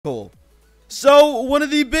Cool. So, one of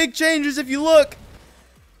the big changes, if you look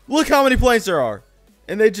how many planes there are.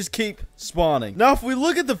 And they just keep spawning. Now, if we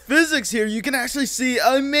look at the physics here, you can actually see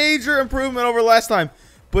a major improvement over last time.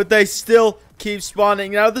 But they still keep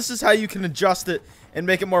spawning. Now, this is how you can adjust it and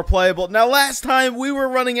make it more playable. Now, last time, we were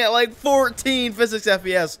running at like 14 physics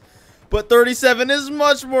FPS. But 37 is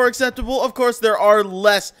much more acceptable. Of course, there are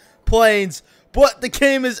less planes. But the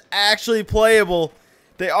game is actually playable.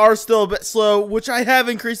 They are still a bit slow, which I have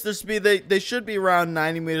increased their speed. They should be around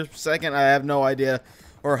 90 meters per second. I have no idea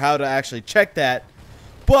or how to actually check that.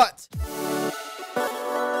 But